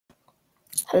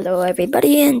Hello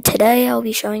everybody, and today I'll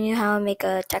be showing you how to make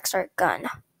a Techstart gun.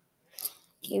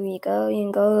 Here we go. You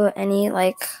can go to any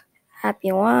app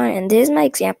you want, and this is my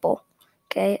example.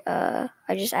 Okay, I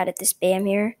just added this BAM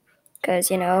here because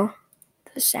the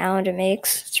sound it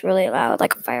makes, it's really loud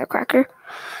like a firecracker.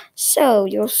 So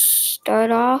you'll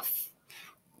start off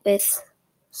with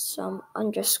some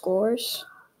underscores,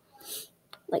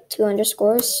 like 2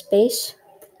 underscores, space.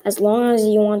 As long as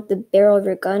you want the barrel of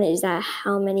your gun, is that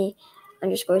how many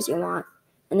underscores you want.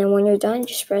 And then when you're done,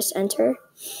 just press enter.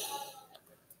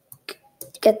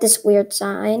 Get this weird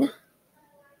sign.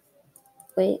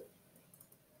 Get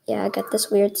this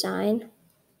weird sign.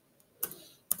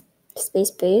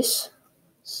 Space,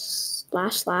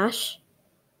 slash.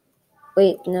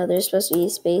 Wait, no, there's supposed to be a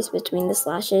space between the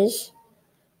slashes.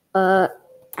 At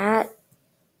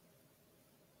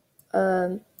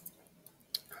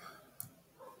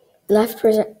left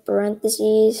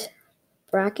parentheses,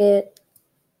 bracket,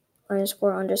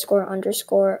 underscore,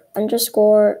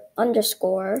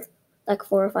 like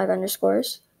 4 or 5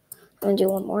 underscores. I'm gonna do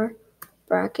one more.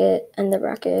 Bracket, and the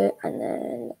bracket, and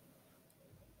then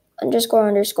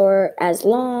underscore, as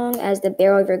long as the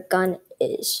barrel of your gun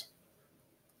is.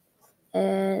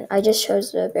 And I just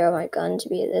chose the barrel of my gun to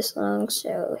be this long,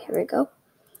 so here we go.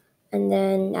 And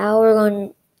then now we're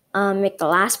going to make the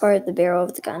last part of the barrel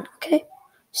of the gun, okay?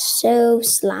 So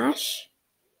slash,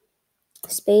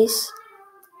 space,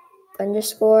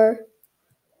 underscore,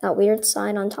 that weird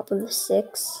sign on top of the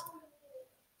 6,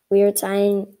 weird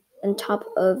sign on top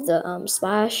of the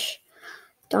slash,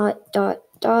 dot,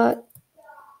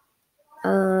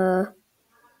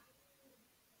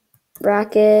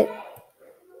 bracket,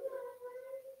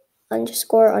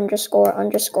 underscore,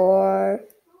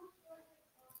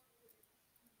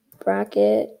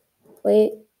 bracket,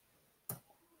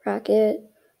 bracket,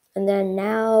 and then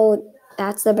now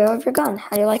that's the barrel of your gun.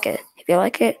 How do you like it? If you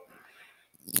like it,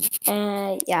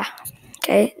 yeah.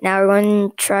 Okay, now we're going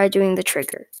to try doing the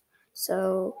trigger.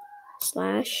 So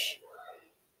slash,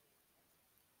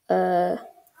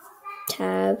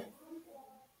 tab,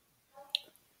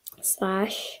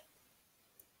 slash,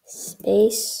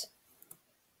 space,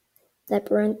 left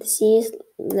parentheses,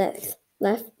 left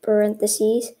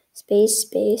parentheses,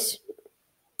 space,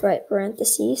 right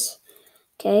parentheses.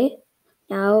 Okay,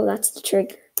 now that's the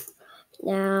trigger.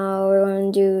 Now we're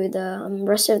going to do the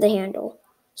rest of the handle.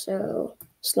 So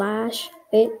slash,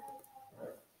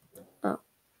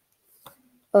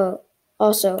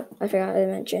 also, I forgot to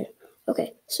mention.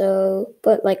 Okay, so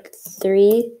put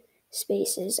 3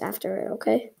 spaces after it,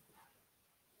 okay?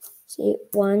 See,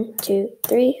 1, 2,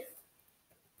 3.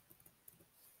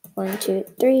 1, 2,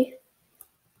 3.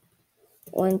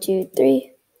 1, 2,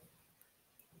 3.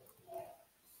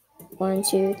 1,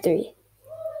 2, 3.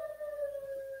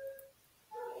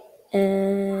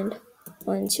 And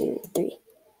 1, 2, 3.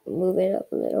 Move it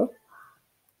up a little.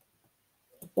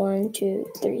 1, 2,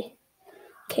 3.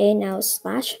 Okay, now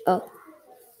slash,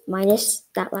 minus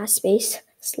that last space,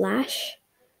 slash,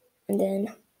 and then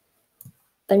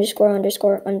underscore,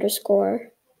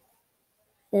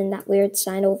 then that weird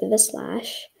sign over the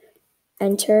slash,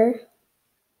 enter,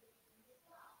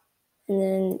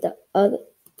 and then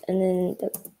the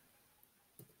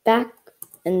back,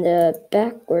 and the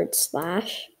backward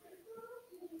slash,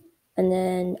 and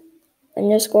then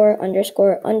underscore, and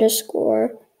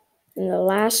the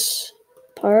last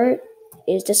part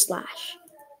is the slash.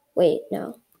 Wait,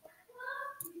 no.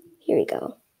 Here we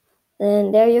go.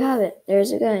 And there you have it.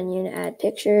 There's a gun. You can add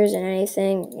pictures and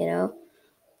anything, you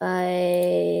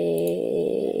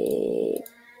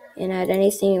can add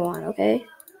anything you want, okay?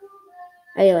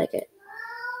 How do you like it?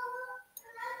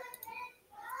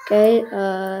 Okay,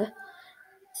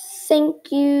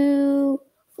 thank you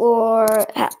for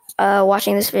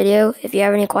watching this video. If you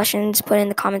have any questions, put in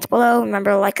the comments below.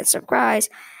 Remember to like and subscribe.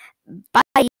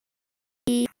 Bye!